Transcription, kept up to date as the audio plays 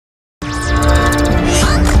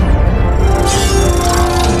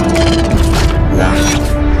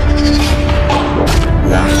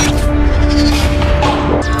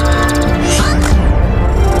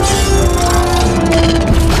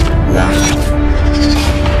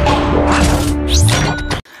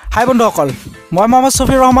হাই বন্ধুসকল, মই মোহাম্মদ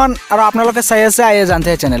শফিৰ ৰহমান আৰু আপোনালোকে চাই আছে আইএ জানতে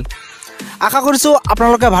চেনেল। আশা কৰিছোঁ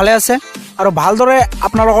আপোনালোকে ভালে আছে আৰু ভালদৰে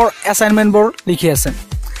আপোনালোকৰ এছাইনমেণ্টবোৰ লিখি আছে,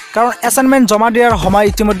 কাৰণ এছাইনমেণ্ট জমা দিয়াৰ সময়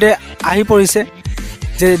ইতিমধ্যে আহি পৰিছে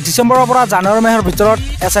যে ডিচেম্বৰৰ পৰা জানুৱাৰী মাহৰ ভিতৰত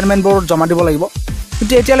এছাইনমেণ্টবোৰ জমা দিব লাগিব।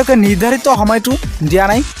 কিন্তু এতিয়ালৈকে নিৰ্ধাৰিত সময়টো দিয়া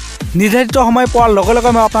নাই। নিৰ্ধাৰিত সময় পোৱাৰ লগে লগে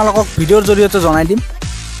মই আপোনালোকক ভিডিঅ'ৰ জৰিয়তে জনাই দিম।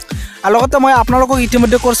 আৰু লগতে মই আপোনালোকক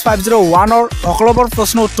ইতিমধ্যে কোৰ্ছ 501ৰ সকলোবোৰ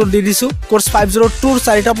প্ৰশ্ন উত্তৰ দি দিছোঁ। কোৰ্ছ 502ৰ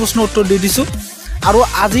 4টা প্ৰশ্ন উত্তৰ দি দিছোঁ আৰু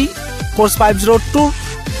আজি কোৰ্ছ 502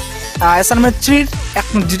 এছাইনমেণ্ট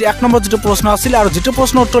 3ৰ এক নম্বৰ যিটো প্ৰশ্ন আছিল আৰু যিটো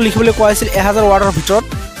প্ৰশ্ন উত্তৰ লিখিবলৈ কোৱা হৈছিল 1000 ৱাৰ্ডৰ ভিতৰত,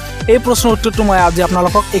 এই প্ৰশ্ন উত্তৰটো মই আজি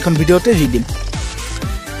আপোনালোকক এইখন ভিডিঅ'তে দি দিম।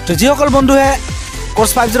 তো যিসকল বন্ধুৱে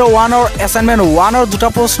কোৰ্ছ 501ৰ এছাইনমেণ্ট 1ৰ দুটা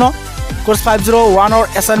প্ৰশ্ন, কোৰ্ছ 501ৰ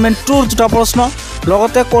এছাইনমেণ্ট 2ৰ দুটা প্ৰশ্ন,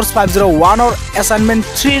 লগতে কোৰ্ছ 501ৰ এছাইনমেণ্ট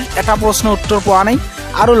 3ৰ এটা প্ৰশ্ন উত্তৰ পোৱা নাই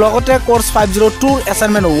আৰু লগতে কোৰ্ছ 502ৰ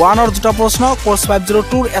এছাইনমেণ্ট 1ৰ দুটা প্ৰশ্ন, কোৰ্ছ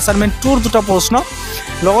 502ৰ এছাইনমেণ্ট 2ৰ দুটা প্ৰশ্ন,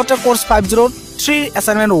 লগতে কোৰ্ছ 503ৰ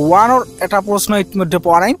এছাইনমেণ্ট 1ৰ এটা প্ৰশ্ন ইতিমধ্যে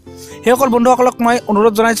পোৱা নাই। সেইসকল বন্ধুসকলক মই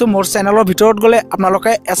অনুৰোধ জনাইছোঁ, মোৰ চেনেলৰ ভিতৰত গ'লে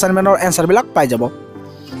আপোনালোকে এছাইনমেণ্টৰ এনচাৰবিলাক পাই যাব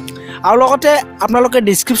আৰু লগতে আপোনালোকে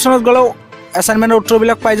ডিছক্ৰিপশ্যনত গ'লেও এছাইনমেণ্টৰ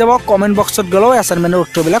উত্তৰবিলাক পাই যাব, কমেণ্ট বক্সত গ'লেও এছাইনমেণ্টৰ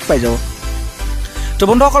উত্তৰবিলাক পাই যাব। তো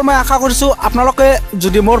বন্ধুসকল, মই আশা কৰিছোঁ আপোনালোকে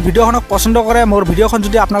যদি মোৰ ভিডিঅ'খনক পচন্দ কৰে, মোৰ ভিডিঅ'খন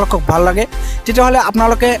যদি আপোনালোকক ভাল লাগে, তেতিয়াহ'লে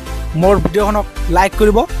আপোনালোকে মোৰ ভিডিঅ'খনক লাইক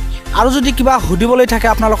কৰিব আৰু যদি কিবা সুধিবলৈ থাকে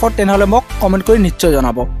আপোনালোকৰ, তেনেহ'লে মোক কমেণ্ট কৰি নিশ্চয়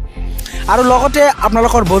জনাব আৰু লগতে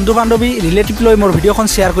আপোনালোকৰ বন্ধু বান্ধৱী ৰিলেটিভ লৈ মোৰ ভিডিঅ'খন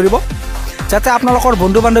শ্বেয়াৰ কৰিব, যাতে আপোনালোকৰ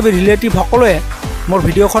বন্ধু বান্ধৱী ৰিলেটিভ সকলোৱে মোৰ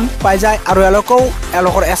ভিডিঅ'খন পাই যায় আৰু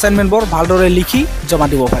এওঁলোকৰ এছাইনমেণ্টবোৰ ভালদৰে লিখি জমা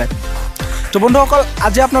দিব পাৰে। তো বন্ধুসকল,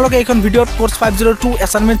 আজি আপোনালোকে এইখন ভিডিঅ'ত কোৰ্ছ 502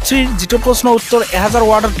 এছাইনমেণ্ট 3ৰ যিটো প্ৰশ্ন উত্তৰ 1000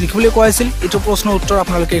 ৱাৰ্ডত লিখিবলৈ কোৱা হৈছিল, এইটো প্ৰশ্ন উত্তৰ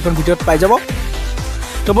আপোনালোকে এইখন ভিডিঅ'ত পাই যাব।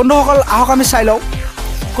 তো বন্ধুসকল, আহক আমি চাই লওঁ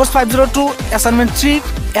কোৰ্ছ 502 এছাইনমেণ্ট 3ৰ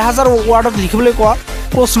 1000 ৱাৰ্ডত লিখিবলৈ কোৱা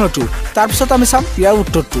প্ৰশ্নটো, তাৰপিছত আমি চাম ইয়াৰ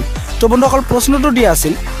উত্তৰটো। তো বন্ধুসকল, প্ৰশ্নটো দিয়া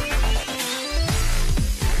আছিল,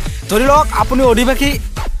 ধৰি লওক আপুনি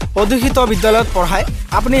অধিকৃত বিদ্যালয়ত পঢ়ায়,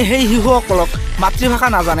 আপুনি সেই শিশুসকলক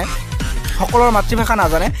সকলৰ মাতৃভাষা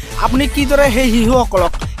নাজানে, আপুনি কিদৰে সেই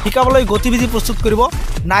শিশুসকলক শিকাবলৈ গতিবিধি প্ৰস্তুত কৰিব?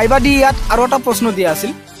 নাইবা দি ইয়াত আৰু এটা প্ৰশ্ন দিয়া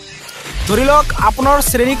আছিল, ধৰি লওক আপোনাৰ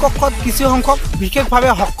শ্ৰেণীকক্ষত কিছু সংখ্যক বিশেষভাৱে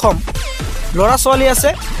সক্ষম ল'ৰা ছোৱালী আছে,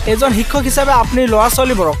 এজন শিক্ষক হিচাপে আপুনি ল'ৰা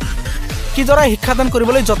ছোৱালীবোৰক কিদৰে শিক্ষাদান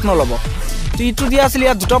কৰিবলৈ যত্ন ল'ব? তো এইটো দিয়া আছিল,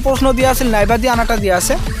 ইয়াত দুটা প্ৰশ্ন দিয়া আছিল, নাইবা দি আন এটা দিয়া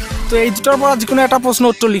আছে। তো এই দুটাৰ পৰা যিকোনো এটা প্ৰশ্ন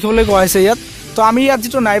উত্তৰ লিখিবলৈ কোৱা হৈছে ইয়াত। তো আমি ইয়াত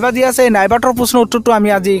যিটো নাইবা দিয়া আছে, এই নাইবাটোৰ প্ৰশ্ন উত্তৰটো আমি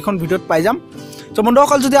আজি এইখন ভিডিঅ'ত পাই যাম। তো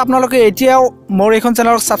বন্ধুসকল, যদি আপোনালোকে এতিয়াও মোৰ এইখন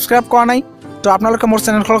চেনেলক ছাবস্ক্ৰাইব কৰা নাই, তো আপোনালোকে মোৰ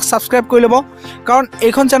চেনেলখনক ছাবস্ক্ৰাইব কৰি ল'ব, কাৰণ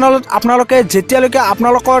এইখন চেনেলত আপোনালোকে যেতিয়ালৈকে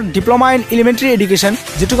আপোনালোকৰ ডিপ্ল'মা ইন এলিমেণ্টেৰী এডুকেশ্যন,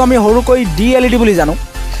 যিটোক আমি সৰুকৈ DLED বুলি জানো,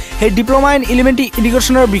 সেই ডিপ্ল'মা ইন এলিমেণ্টেৰী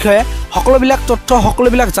এডুকেশ্যনৰ বিষয়ে সকলোবিলাক তথ্য,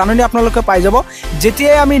 সকলোবিলাক জাননী আপোনালোকে পাই যাব।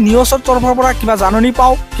 যেতিয়াই আমি নিউজৰ তৰফৰ পৰা কিবা জাননী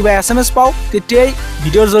পাওঁ, কিবা SMS পাওঁ, তেতিয়াই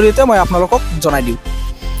ভিডিঅ'ৰ জৰিয়তে মই আপোনালোকক জনাই দিওঁ।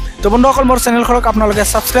 তো বন্ধুসকল, মোৰ চেনেলখনক আপোনালোকে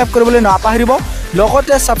ছাবস্ক্ৰাইব কৰিবলৈ নাপাহৰিব।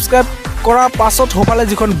 লগতে ছাবস্ক্ৰাইব কৰাৰ পাছত সোঁফালে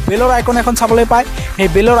যিখন বেলৰ আইকন এখন চাবলৈ পায়, সেই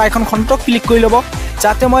বেলৰ আইকনখনতো ক্লিক কৰি ল'ব,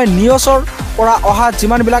 যাতে মই নিউজৰ পৰা অহা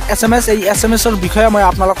যিমানবিলাক SMS, এই SMSৰ বিষয়ে মই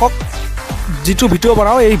আপোনালোকক যিটো ভিডিঅ'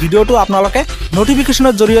 বনাওঁ, এই ভিডিঅ'টো আপোনালোকে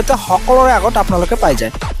ন'টিফিকেশ্যনৰ জৰিয়তে সকলোৰে আগত আপোনালোকে পাই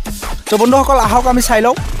যায়। তো বন্ধুসকল, আহক আমি চাই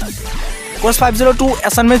লওঁ কোৰ্ছ 502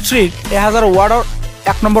 এছাইনমেণ্ট 3ৰ 1000 ৱাৰ্ডৰ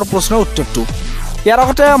 1 নম্বৰ প্ৰশ্নৰ উত্তৰটো। ইয়াৰ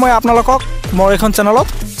আগতে মই আপোনালোকক মোৰ এইখন চেনেলত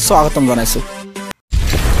স্বাগতম জনাইছোঁ।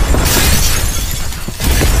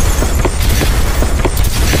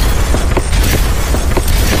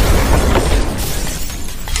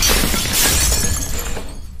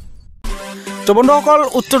 তো বন্ধুসকল,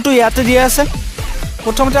 উত্তৰটো ইয়াতে দিয়া আছে।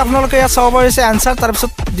 প্ৰথমতে আপোনালোকে ইয়াত চাব পাৰিছে এনচাৰ,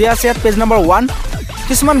 তাৰপিছত দিয়া আছে ইয়াত পেজ নম্বৰ 1।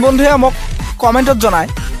 কিছুমান বন্ধুৱে মোক কমেণ্টত জনায়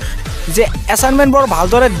যে এছাইনমেণ্টবোৰ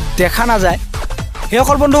ভালদৰে দেখা নাযায়।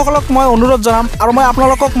 সেইসকল বন্ধুসকলক মই অনুৰোধ জনাম আৰু মই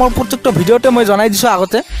আপোনালোকক মোৰ প্ৰত্যেকটো ভিডিঅ'তে মই জনাই দিছোঁ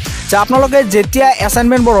আগতে, যে আপোনালোকে যেতিয়া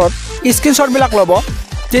এছাইনমেণ্টবোৰত স্ক্ৰীনশ্বটবিলাক ল'ব,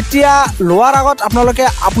 তেতিয়া লোৱাৰ আগত আপোনালোকে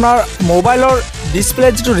আপোনাৰ মোবাইলৰ ডিছপ্লে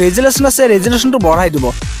যিটো ৰেজুলেশ্যন আছে, ৰেজুলেশ্যনটো বঢ়াই দিব,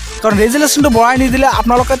 কাৰণ ৰেজুলেশ্যনটো বঢ়াই নিদিলে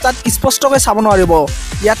আপোনালোকে তাত স্পষ্টকৈ চাব নোৱাৰিব,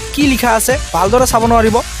 ইয়াত কি লিখা আছে ভালদৰে চাব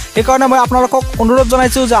নোৱাৰিব। সেইকাৰণে মই আপোনালোকক অনুৰোধ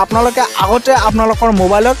জনাইছোঁ যে আপোনালোকে আগতে আপোনালোকৰ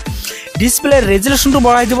মোবাইলত ডিছপ্লে ৰেজুলেশ্যনটো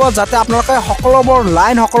বঢ়াই দিব, যাতে আপোনালোকে সকলোবোৰ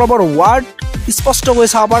লাইন, সকলোবোৰ ৱাৰ্ড স্পষ্টকৈ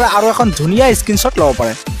চাব পাৰে আৰু এখন ধুনীয়া স্ক্ৰীনশ্বট ল'ব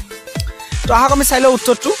পাৰে। তো আহক আমি চাই লওঁ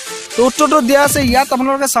উত্তৰটো। তো উত্তৰটো দিয়া আছে ইয়াত,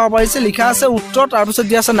 আপোনালোকে চাব পাৰিছে লিখা আছে উত্তৰ, তাৰপিছত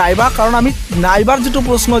দিয়া আছে নাইবা, কাৰণ আমি নাইবাৰ যিটো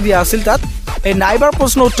প্ৰশ্ন দিয়া আছিল তাত, এই নাইবাৰ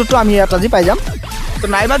প্ৰশ্ন উত্তৰটো আমি ইয়াত আজি পাই যাম। তো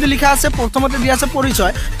নাইবা দি লিখা আছে, প্ৰথমতে দিয়া আছে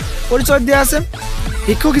পৰিচয়ত দিয়া আছে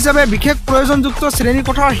শিক্ষক হিচাপে বিশেষ প্ৰয়োজনযুক্ত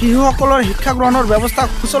শ্ৰেণীকোঠাৰ শিশুসকলৰ শিক্ষা গ্ৰহণৰ ব্যৱস্থা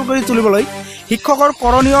সুচল কৰি তুলিবলৈ শিক্ষকৰ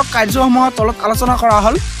কৰণীয় কাৰ্যসমূহৰ তলত আলোচনা কৰা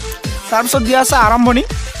হ'ল। তাৰপিছত দিয়া আছে আৰম্ভণি,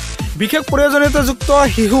 বিশেষ প্ৰয়োজনীয়তাযুক্ত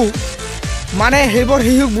শিশু মানে সেইবোৰ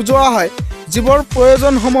শিশুক বুজোৱা হয় যিবোৰ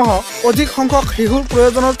প্ৰয়োজনসমূহ অধিক সংখ্যক শিশুৰ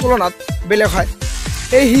প্ৰয়োজনৰ তুলনাত বেলেগ হয়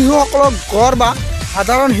এই শিশুসকলক গড় বা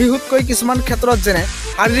সাধাৰণ শিশুতকৈ কিছুমান ক্ষেত্ৰত যেনে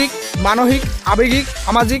শাৰীৰিক মানসিক আৱেগিক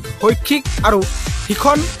সামাজিক শৈক্ষিক আৰু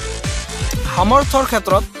শিক্ষণ সামৰ্থ্যৰ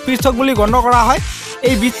ক্ষেত্ৰত পৃথক বুলি গণ্য কৰা হয়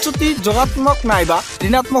এই বিচ্যুতি যোগাত্মক নাইবা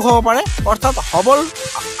ঋণাত্মক হ'ব পাৰে অৰ্থাৎ সবল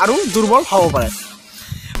আৰু দুৰ্বল হ'ব পাৰে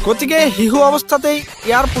গতিকে শিশু অৱস্থাতেই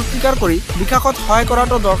ইয়াৰ প্ৰতিকাৰ কৰি বিকাশত সহায়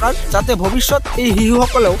কৰাটো দৰকাৰ যাতে ভৱিষ্যত এই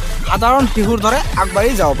শিশুসকলেও সাধাৰণ শিশুৰ দৰে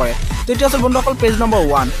আগবাঢ়ি যাব পাৰে তো এতিয়া আছিল বন্ধুসকল পেজ নম্বৰ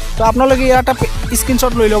 1 তো আপোনালোকে ইয়াৰ এটা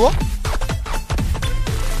স্ক্ৰীনশ্বট লৈ ল'ব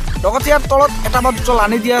লগতে ইয়াৰ তলত এটা বা দুটা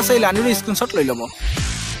লানি দিয়া আছে এই লানিৰ স্ক্ৰীনশ্বট লৈ ল'ব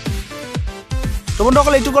তো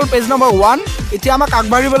বন্ধুসকল এইটো হ'ল পেজ নম্বৰ 1 এতিয়া আমাক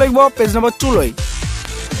আগবাঢ়িব লাগিব পেজ নম্বৰ 2 লৈ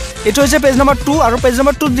এইটো হৈছে পেজ নম্বৰ 2 আৰু পেজ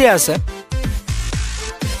নম্বৰ 2 দিয়া আছে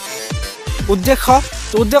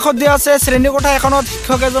উদ্দেশ্য দিয়া আছে শ্ৰেণীকোঠা এখনত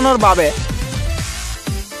শিক্ষক এজনৰ বাবে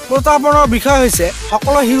প্ৰত্যাহ্বানৰ বিষয় হৈছে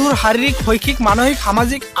সকলো শিশুৰ শাৰীৰিক শৈক্ষিক মানসিক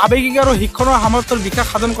সামাজিক আৱেগিক আৰু শিক্ষণৰ সামৰ্থ্যৰ বিকাশ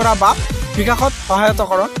সাধন কৰা বা বিকাশত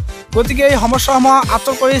সহায়তাকৰণ গতিকে এই সমস্যাসমূহ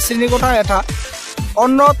আঁতৰ কৰি শ্ৰেণীকোঠাৰ এটা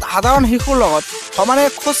অন্যত সাধাৰণ শিশুৰ লগত সমানে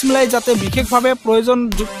খোজ মিলাই যাতে বিশেষভাৱে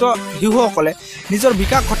প্ৰয়োজনযুক্ত শিশুসকলে নিজৰ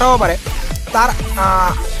বিকাশ ঘটাব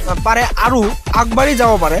পাৰে আৰু আগবাঢ়ি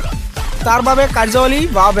যাব পাৰে তাৰ বাবে কাৰ্যাৱলী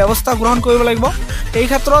বা ব্যৱস্থা গ্ৰহণ কৰিব লাগিব এই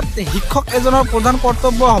ক্ষেত্ৰত শিক্ষক এজনৰ প্ৰধান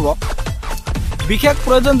কৰ্তব্য হ'ব বিশেষ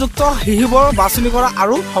প্ৰয়োজনযুক্ত শিশুবোৰ বাছনি কৰা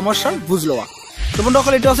আৰু সমস্যাৰ বুজ লোৱা তো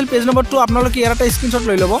বন্ধুসকল এইটো আছিল পেজ নম্বৰ 2 আপোনালোকে ইয়াৰ এটা স্ক্ৰীনশ্বট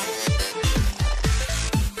লৈ ল'ব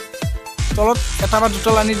তলত এটা বা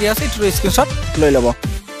দুটা লানি দিয়া আছে এইটো স্ক্ৰীনশ্বট লৈ ল'ব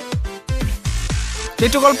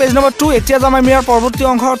এইটো হ'ল পেজ নম্বৰ 2 এতিয়া যাম আমি ইয়াৰ পৰৱৰ্তী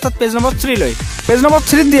অংশ অৰ্থাৎ পেজ নম্বৰ 3 লৈ পেজ নম্বৰ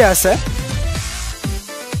 3 দিয়া আছে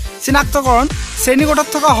চিনাক্তকৰণ শ্ৰেণীকোঠাত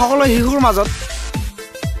থকা সকলো শিশুৰ মাজত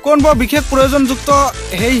কোনবোৰ বিশেষ প্ৰয়োজনযুক্ত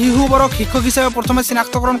সেই শিশুবোৰক শিক্ষক হিচাপে প্ৰথমে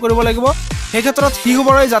চিনাক্তকৰণ কৰিব লাগিব সেই ক্ষেত্ৰত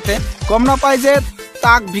শিশুবোৰে যাতে গম নাপায় যে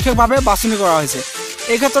তাক বিশেষভাৱে বাছনি কৰা হৈছে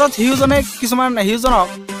এই ক্ষেত্ৰত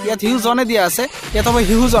শিশুজনে দিয়া আছে ইয়াত হ'ব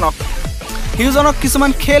শিশুজনক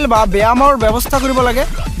কিছুমান খেল বা ব্যায়ামৰ ব্যৱস্থা কৰিব লাগে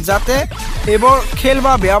যাতে এইবোৰ খেল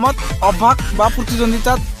বা ব্যায়ামত অভ্যাস বা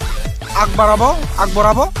প্ৰতিদ্বন্দ্বিতাত আগবঢ়াব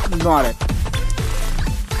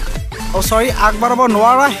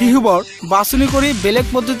নোৱাৰা শিশুবোৰ বাছনি কৰি বেলেগ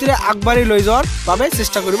পদ্ধতিৰে আগবাঢ়ি লৈ যোৱাৰ বাবে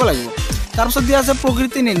চেষ্টা কৰিব লাগিব তাৰপিছত দিয়া আছে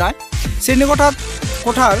প্ৰকৃতি নিৰ্ণয়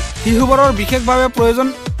শ্ৰেণীকোঠাৰ শিশুবোৰৰ বিশেষভাৱে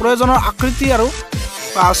প্ৰয়োজনৰ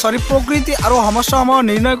প্ৰকৃতি আৰু সমস্যাসমূহ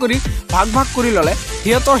নিৰ্ণয় কৰি ভাগ কৰি ল'লে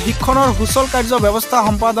সিহঁতৰ শিক্ষণৰ সুচল কাৰ্য ব্যৱস্থা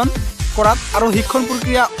সম্পাদন কৰাত আৰু শিক্ষণ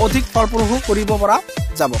প্ৰক্ৰিয়া অধিক ফলপ্ৰসূ কৰিব পৰা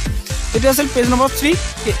যাব এইটো আছিল পেজ নম্বৰ 3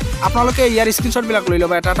 আপোনালোকে ইয়াৰ স্ক্ৰীনশ্বটবিলাক লৈ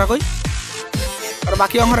ল'ব এটা এটাকৈ আৰু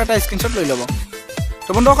বাকি অংশৰ এটা স্ক্ৰীনশ্বট লৈ ল'ব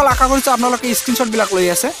তো বন্ধুসকল আশা কৰিছো আপোনালোকে স্ক্ৰীনশ্বটবিলাক লৈ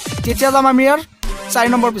আছে তেতিয়া যাম আমি ইয়াৰ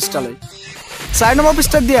 4 নম্বৰ পৃষ্ঠালৈ 4 নম্বৰ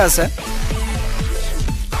পৃষ্ঠাত দিয়া আছে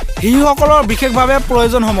শিশুসকলৰ বিশেষভাৱে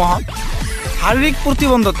প্ৰয়োজনসমূহ শাৰীৰিক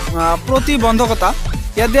প্ৰতিবন্ধকতা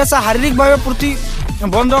ইয়াত দিয়া আছে শাৰীৰিকভাৱে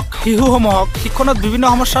প্ৰতিবন্ধক শিশুসমূহক শিক্ষণত বিভিন্ন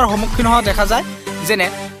সমস্যাৰ সন্মুখীন হোৱা দেখা যায় যেনে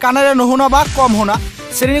কাণেৰে নুশুনা বা কম শুনা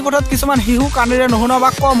শ্ৰেণীকোঠাত কিছুমান শিশু কাণেৰে নুশুনা বা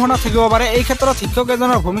কম শুনা থাকিব পাৰে এই ক্ষেত্ৰত শিক্ষক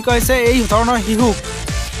এজনৰ ভূমিকা হৈছে এই ধৰণৰ শিশুক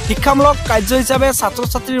শিক্ষামূলক কাৰ্য হিচাপে ছাত্ৰ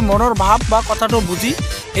ছাত্ৰীৰ মনৰ ভাৱ বা কথাটো বুজি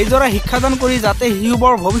এইদৰে শিক্ষাদান কৰি যাতে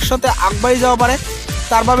শিশুবোৰ ভৱিষ্যতে আগবাঢ়ি যাব পাৰে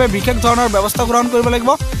তাৰ বাবে বিশেষ ধৰণৰ ব্যৱস্থা গ্ৰহণ কৰিব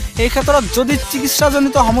লাগিব এই ক্ষেত্ৰত যদি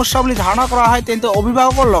চিকিৎসাজনিত সমস্যা বুলি ধাৰণা কৰা হয় তেন্তে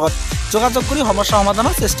অভিভাৱকৰ লগত যোগাযোগ কৰি সমস্যা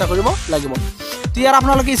সমাধানৰ চেষ্টা কৰিব লাগিব তো ইয়াৰ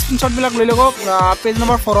আপোনালোকে স্ক্ৰীনশ্বটবিলাক লৈ ল'ব পেজ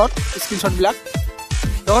নম্বৰ 4ত স্ক্ৰীনশ্বটবিলাক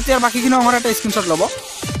লগতে ইয়াৰ বাকীখিনি অংশৰ এটা স্ক্ৰীনশ্বট ল'ব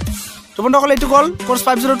তো বন্ধুসকল এইটো হ'ল কোৰ্স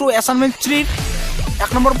 502 এছাইনমেণ্ট 3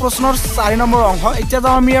 1 নম্বৰ প্ৰশ্নৰ 4 নম্বৰ অংশ এতিয়া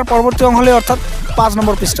যাম আমি ইয়াৰ পৰৱৰ্তী অংশলৈ অৰ্থাৎ 5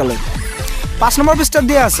 নম্বৰ পৃষ্ঠালৈ 5 নম্বৰ পৃষ্ঠাত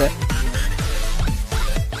দিয়া আছে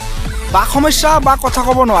বাক সমস্যা বা কথা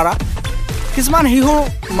ক'ব নোৱাৰা কিছুমান শিশুৰ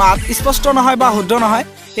মাত স্পষ্ট নহয় বা শুদ্ধ নহয়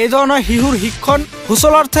এই ধৰণৰ শিশুৰ শিক্ষণ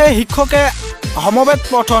সুচলাৰ্থে শিক্ষকে সমবেত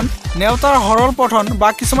পঠন নেওতাৰ সৰল পঠন বা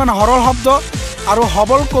কিছুমান সৰল শব্দ আৰু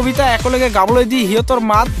সবল কবিতা একেলগে গাবলৈ দি সিহঁতৰ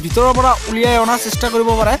মাত ভিতৰৰ পৰা উলিয়াই অনাৰ চেষ্টা কৰিব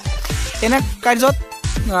পাৰে এনে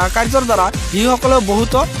কাৰ্যৰ দ্বাৰা শিশুসকলে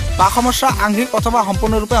বহুতো বাক সমস্যা আংশিক অথবা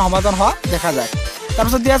সম্পূৰ্ণৰূপে সমাধান হোৱা দেখা যায়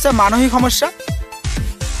তাৰপিছত দিয়া আছে মানসিক সমস্যা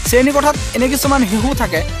শ্ৰেণীকোঠাত এনে কিছুমান শিশু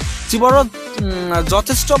থাকে যিবোৰৰ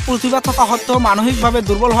যথেষ্ট প্ৰতিভা থকা সত্ত্বেও মানসিকভাৱে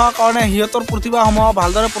দুৰ্বল হোৱাৰ কাৰণে সিহঁতৰ প্ৰতিভাসমূহ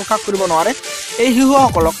ভালদৰে প্ৰকাশ কৰিব নোৱাৰে এই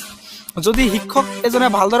শিশুসকলক যদি শিক্ষক এজনে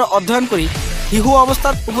ভালদৰে অধ্যয়ন কৰি শিশু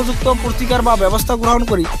অৱস্থাত উপযুক্ত প্ৰতিকাৰ বা ব্যৱস্থা গ্ৰহণ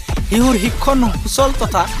কৰি শিশুৰ শিক্ষণ সুচল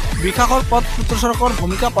তথা বিকাশৰ পথ প্ৰদৰ্শকৰ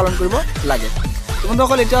ভূমিকা পালন কৰিব লাগে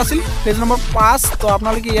বন্ধুসকল এটা আছিল পেজ নম্বৰ 5 তো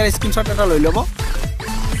আপোনালোকে ইয়াৰ স্ক্ৰীনশ্বট এটা লৈ ল'ব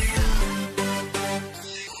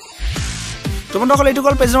বন্ধুসকল এইটো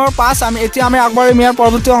হ'ল পেজ নম্বৰ 5 আমি আগবাঢ়িম ইয়াৰ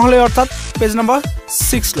পৰৱৰ্তী অংশলৈ অৰ্থাৎ পেজ নম্বৰ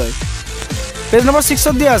 6 লৈ পেজ নম্বৰ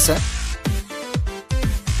 6 দিয়া আছে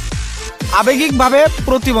আবেগিকভাৱে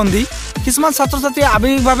প্ৰতিবন্ধী কিছুমান ছাত্ৰ-ছাত্ৰী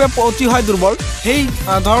আবেগিকভাৱে অতি হয় দুৰ্বল সেই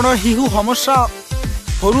ধৰণৰ শিশু সমস্যা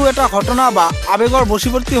সৰু এটা ঘটনা বা আবেগৰ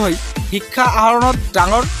বশীবৰ্তী হৈ শিক্ষা আহৰণত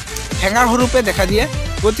ডাঙৰ হেঙাৰ স্বৰূপে দেখা দিয়ে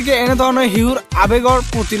গতিকে এনে ধৰণৰ শিশুৰ আবেগৰ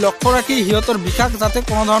প্ৰতি লক্ষ্য ৰাখি সিহঁতৰ বিকাশ যাতে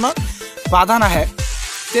কোনো ধৰণৰ বাধা নাহে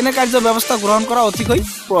তেনে কাৰ্য ব্যৱস্থা গ্ৰহণ কৰা অতিকৈ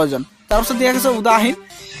প্ৰয়োজন তাৰপিছত দিয়া হৈছে উদাহৰণ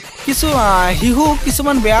কিছু শিশু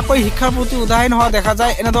কিছুমান বেয়াকৈ শিক্ষাৰ প্ৰতি উদাহীন হোৱা দেখা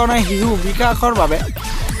যায় এনে ধৰণৰ শিশু বিকাশৰ বাবে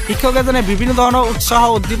শিক্ষক এজনে বিভিন্ন ধৰণৰ উৎসাহ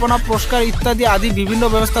উদ্দীপনা পুৰস্কাৰ ইত্যাদি আদি বিভিন্ন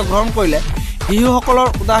ব্যৱস্থা গ্ৰহণ কৰিলে শিশুসকলৰ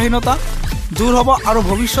উদাহীনতা দূৰ হ'ব আৰু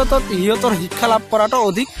ভৱিষ্যতত সিহঁতৰ শিক্ষা লাভ কৰাটো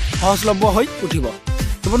অধিক সহজলভ্য হৈ উঠিব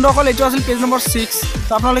তো বন্ধুসকল এইটো আছিল পেজ নম্বৰ 6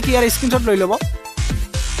 তো আপোনালোকে ইয়াৰ স্ক্ৰীনশ্বট লৈ ল'ব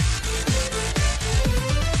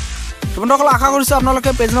তো বন্ধুসকল আশা কৰিছোঁ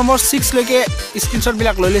আপোনালোকে পেজ নম্বৰ 6 লৈকে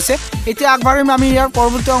স্ক্ৰীনশ্বটবিলাক লৈ লৈছে এতিয়া আগবাঢ়িম আমি ইয়াৰ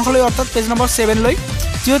পৰৱৰ্তী অংশলৈ অৰ্থাৎ পেজ নম্বৰ 7 লৈ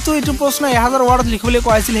যেহেতু এইটো প্ৰশ্ন 1000 ৱাৰ্ডত লিখিবলৈ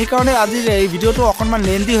কোৱা হৈছিল সেইকাৰণে আজিৰ এই ভিডিঅ'টো অকণমান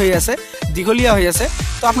লেন্থি হৈ আছে দীঘলীয়া হৈ আছে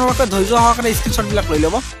তো আপোনালোকে ধৈৰ্য সহকাৰে স্ক্ৰীনশ্বটবিলাক লৈ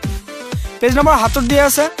ল'ব পেজ নম্বৰ 7 দিয়া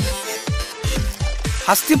আছে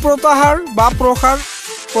শাস্তি প্ৰত্যাহাৰ বা প্ৰসাৰ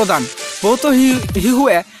প্ৰদান বহুতো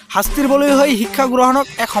শিশুৱে শাস্তিৰ বলি হৈ শিক্ষা গ্ৰহণক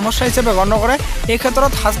এক সমস্যা হিচাপে গণ্য কৰে এই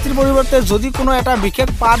ক্ষেত্ৰত শাস্তিৰ পৰিৱৰ্তে যদি কোনো এটা বিশেষ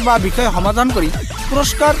পাঠ বা বিষয় সমাধান কৰি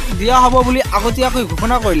পুৰস্কাৰ দিয়া হ'ব বুলি আগতীয়াকৈ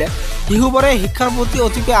ঘোষণা কৰিলে শিশুবোৰে শিক্ষাৰ প্ৰতি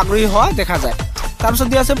অতিকৈ আগ্ৰহী হোৱা দেখা যায় তাৰপিছত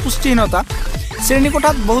দিয়া আছে পুষ্টিহীনতা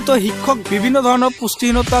শ্ৰেণীকোঠাত বহুতো শিক্ষক বিভিন্ন ধৰণৰ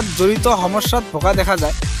পুষ্টিহীনতাত জড়িত সমস্যাত ভোগা দেখা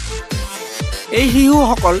যায় এই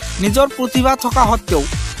শিশুসকল নিজৰ প্ৰতিভা থকা সত্ত্বেও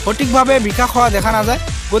সঠিকভাৱে বিকাশ হোৱা দেখা নাযায়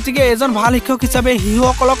গতিকে এজন ভাল শিক্ষক হিচাপে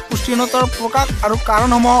শিশুসকলক পুষ্টিহীনতাৰ প্ৰকাশ আৰু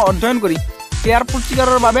কাৰণসমূহ অধ্যয়ন কৰি ইয়াৰ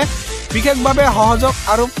প্ৰতিকাৰৰ বাবে বিশেষভাৱে সহযোগ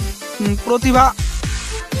আৰু প্ৰতিভা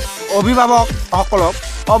অভিভাৱকসকলক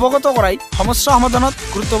অৱগত কৰাই সমস্যা সমাধানত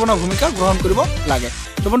গুৰুত্বপূৰ্ণ ভূমিকা গ্ৰহণ কৰিব লাগে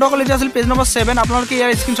তো বন্ধুসকল এতিয়া আছিল পেজ নম্বৰ 7 আপোনালোকে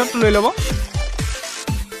ইয়াৰ স্ক্ৰীনশ্বটটো লৈ ল'ব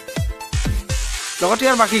লগতে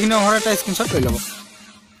ইয়াৰ বাকীখিনি অংশৰ এটা স্ক্ৰীনশ্বট লৈ ল'ব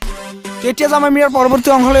এতিয়া যাম আমি ইয়াৰ পৰৱৰ্তী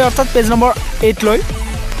অংশলৈ অৰ্থাৎ পেজ নম্বৰ 8 লৈ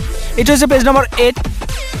এইটো হৈছে পেজ নম্বৰ 8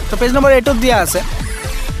 তো পেজ নম্বৰ 8 দিয়া আছে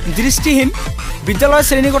দৃষ্টিহীন বিদ্যালয়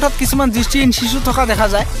শ্ৰেণীকোঠাত কিছুমান দৃষ্টিহীন শিশু থকা দেখা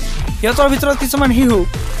যায় সিহঁতৰ ভিতৰত কিছুমান শিশু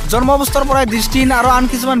জন্ম অৱস্থাৰ পৰাই দৃষ্টিহীন আৰু আন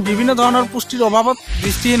কিছুমান বিভিন্ন ধৰণৰ পুষ্টিৰ অভাৱত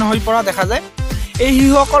দৃষ্টিহীন হৈ পৰা দেখা যায় এই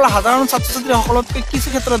শিশুসকল সাধাৰণ ছাত্ৰ-ছাত্ৰীসকলতকৈ কিছু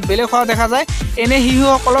ক্ষেত্ৰত বেলেগ হোৱা দেখা যায় এনে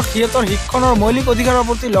শিশুসকলক সিহঁতৰ শিক্ষণৰ মৌলিক অধিকাৰৰ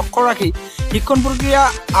প্ৰতি লক্ষ্য ৰাখি শিক্ষণ প্ৰক্ৰিয়া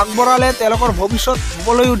আগবঢ়ালে তেওঁলোকৰ ভৱিষ্যত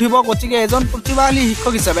হ'বলৈ উঠিব গতিকে এজন প্ৰতিভাশালী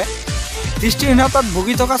শিক্ষক হিচাপে দৃষ্টিহীনতাত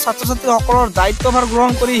ভুগি থকা ছাত্ৰ-ছাত্ৰীসকলৰ দায়িত্বভাৰ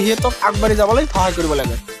গ্ৰহণ কৰি সিহঁতক আগবাঢ়ি যাবলৈ সহায় কৰিব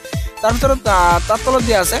লাগে তাৰ ভিতৰত তাৰ তলত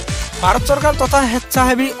দিয়া আছে ভাৰত চৰকাৰ তথা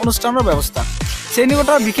স্বেচ্ছাসেৱী অনুষ্ঠানৰ ব্যৱস্থা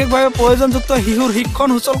শ্ৰেণীকোঠাৰ বিশেষভাৱে প্ৰয়োজনযুক্ত শিশুৰ শিক্ষণ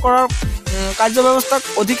সুচল কৰাৰ কাৰ্য ব্যৱস্থাক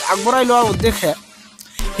অধিক আগবঢ়াই লোৱাৰ উদ্দেশ্যে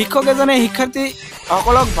শিক্ষক এজনে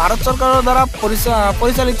শিক্ষাৰ্থীসকলক ভাৰত চৰকাৰৰ দ্বাৰা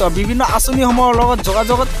পৰিচালিত বিভিন্ন আঁচনিসমূহৰ লগত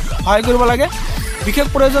যোগাযোগত সহায় কৰিব লাগে বিশেষ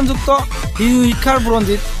প্ৰয়োজনযুক্ত শিশু শিক্ষাৰ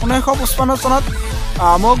বুৰঞ্জীত 1955 চনত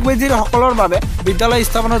মগবেদীৰ সকলৰ বাবে বিদ্যালয়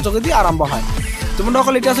স্থাপনৰ যোগেদি আৰম্ভ হয় তো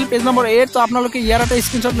বন্ধুসকল এতিয়া আছিল পেজ নম্বৰ 8 তো আপোনালোকে ইয়াৰ এটা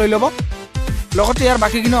স্ক্ৰীনশ্বট লৈ ল'ব লগতে ইয়াৰ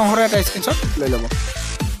বাকীখিনি অংশৰ এটা স্ক্ৰীনশ্বট লৈ ল'ব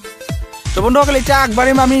তো বন্ধুসকল এতিয়া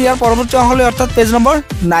আগবাঢ়িম আমি ইয়াৰ পৰৱৰ্তী অংশলৈ অৰ্থাৎ পেজ নম্বৰ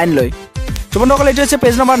 9 লৈ তো বন্ধুসকল এইটো হৈছে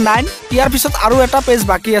পেজ নম্বৰ 9 ইয়াৰ পিছত আৰু এটা পেজ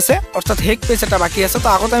বাকী আছে অৰ্থাৎ হেক পেজ এটা বাকী আছে তো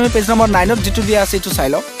আগতে আমি পেজ নম্বৰ 9ত যেটো দিয়া আছে এইটো চাই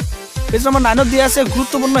লওঁ পেজ নম্বৰ 9ত দিয়া আছে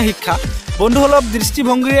গুৰুত্বপূৰ্ণ শিক্ষা বন্ধুসুলভ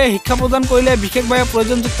দৃষ্টিভংগীৰে শিক্ষা প্ৰদান কৰিলে বিশেষভাৱে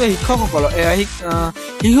প্ৰয়োজনযুক্ত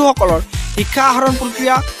শিশুসকলৰ শিক্ষা আহৰণ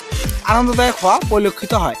প্ৰক্ৰিয়া আনন্দদায়ক হোৱা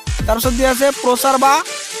পৰিলক্ষিত হয় তাৰপিছত দিয়া আছে প্ৰচাৰ বা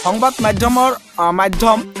সংবাদ মাধ্যম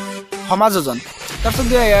সমাযোজন তাৰপিছত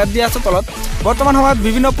দিয়া আছে তলত বৰ্তমান সময়ত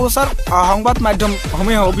বিভিন্ন প্ৰচাৰ সংবাদ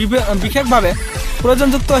মাধ্যমসমূহে বিশেষভাৱে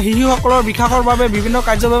প্ৰয়োজনযুক্ত শিশুসকলৰ বিকাশৰ বাবে বিভিন্ন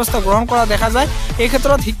কাৰ্য ব্যৱস্থা গ্ৰহণ কৰা দেখা যায় এই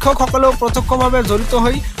ক্ষেত্ৰত শিক্ষকসকলেও প্ৰত্যক্ষভাৱে জড়িত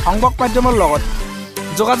হৈ সংবাদ মাধ্যমৰ লগত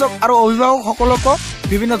যোগাযোগ আৰু অভিভাৱকসকলকো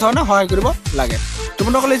বিভিন্ন ধৰণে সহায় কৰিব লাগে তো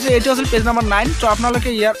বন্ধুসকল এইটো আছিল পেজ নম্বৰ 9 তো আপোনালোকে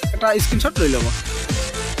ইয়াৰ এটা স্ক্ৰীনশ্বট লৈ ল'ব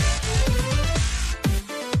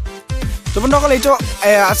তো বন্ধুসকল এইটো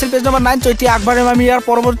আছিল পেজ নম্বৰ 9 তো এতিয়া আগবাঢ়িম আমি ইয়াৰ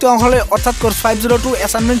পৰৱৰ্তী অংশলৈ অৰ্থাৎ কোৰ্স 502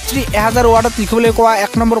 এছাইনমেণ্ট 3 1000 ৱাৰ্ডত লিখিবলৈ কোৱা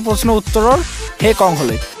 1 নম্বৰ প্ৰশ্ন উত্তৰৰ হেক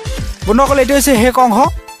অংশলৈ বন্ধুসকল এইটো হৈছে হেক অংশ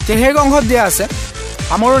যে হেক অংশত দিয়া আছে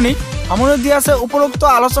সামৰণি দিয়া আছে উপৰোক্ত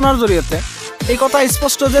আলোচনাৰ জৰিয়তে এই কথা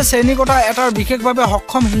স্পষ্ট যে শ্ৰেণীকোঠা এটাৰ বিশেষভাৱে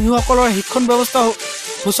সক্ষম শিশুসকলৰ শিক্ষণ ব্যৱস্থা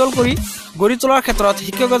সুচল কৰি গঢ়ি তোলাৰ ক্ষেত্ৰত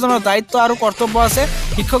শিক্ষক এজনৰ দায়িত্ব আৰু কৰ্তব্য আছে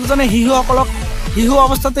শিক্ষকজনে শিশুসকলক শিশু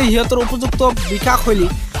অৱস্থাতে সিহঁতৰ উপযুক্ত বিকাশ শৈলী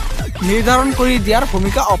নিৰ্ধাৰণ কৰি দিয়াৰ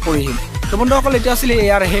ভূমিকা অপৰিসীম তো বন্ধুসকল এতিয়া আছিল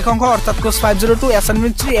ইয়াৰ হেক অংশ অৰ্থাৎ কোৰ্স 502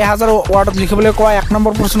 এছাইনমেণ্ট 3 1000 ৱাৰ্ডত লিখিবলৈ কোৱা 1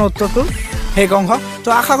 নম্বৰ প্ৰশ্নৰ উত্তৰটো হেক অংশ তো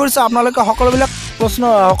আশা কৰিছোঁ আপোনালোকে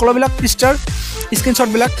সকলোবিলাক পৃষ্ঠাৰ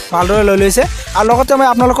স্ক্ৰীনশ্বটবিলাক ভালদৰে লৈ লৈছে আৰু লগতে মই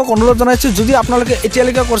আপোনালোকক অনুৰোধ জনাইছোঁ যদি আপোনালোকে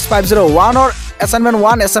এতিয়ালৈকে কোৰ্ছ 501 এছাইনমেণ্ট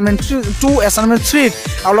 1 এছাইনমেণ্ট 2 এছাইনমেণ্ট 3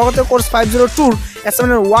 আৰু লগতে কোৰ্ছ 502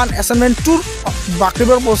 এছাইনমেণ্ট 1 এছাইনমেণ্ট 2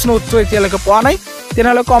 বাকীবোৰ প্ৰশ্ন উত্তৰ এতিয়ালৈকে পোৱা নাই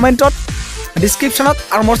তেনেহ'লে কমেণ্টত ডিছক্ৰিপশ্যনত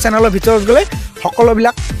আৰু মোৰ চেনেলৰ ভিতৰত গ'লে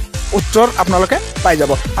সকলোবিলাক উত্তৰ আপোনালোকে পাই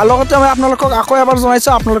যাব আৰু লগতে মই আপোনালোকক আকৌ এবাৰ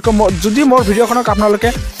জনাইছোঁ আপোনালোকে যদি মোৰ ভিডিঅ'খনক আপোনালোকে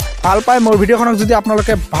ভাল পায় মোৰ ভিডিঅ'খনক যদি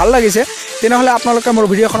আপোনালোকে ভাল লাগিছে তেনেহ'লে আপোনালোকে মোৰ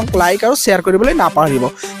ভিডিঅ'খনক লাইক আৰু শ্বেয়াৰ কৰিবলৈ নাপাহৰিব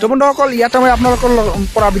তো বন্ধুসকল ইয়াতে মই আপোনালোকৰ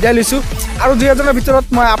পৰা বিদায় লৈছোঁ আৰু 2 দিনৰ ভিতৰত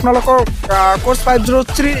মই আপোনালোকৰ course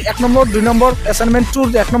 503 1 number 2 number assignment 2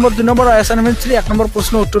 1 number 2 number আৰু এছাইনমেণ্ট 3 1 নম্বৰ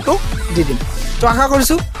প্ৰশ্ন উত্তৰটো দি দিম তো আশা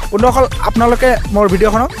কৰিছোঁ বন্ধুসকল আপোনালোকে মোৰ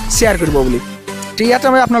ভিডিঅ'খনক শ্বেয়াৰ কৰিব বুলি তো ইয়াতে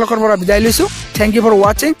মই আপোনালোকৰ পৰা বিদায় লৈছোঁ থেংক ইউ ফৰ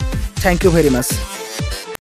ৱাচিং থেংক ইউ ভেৰি মাছ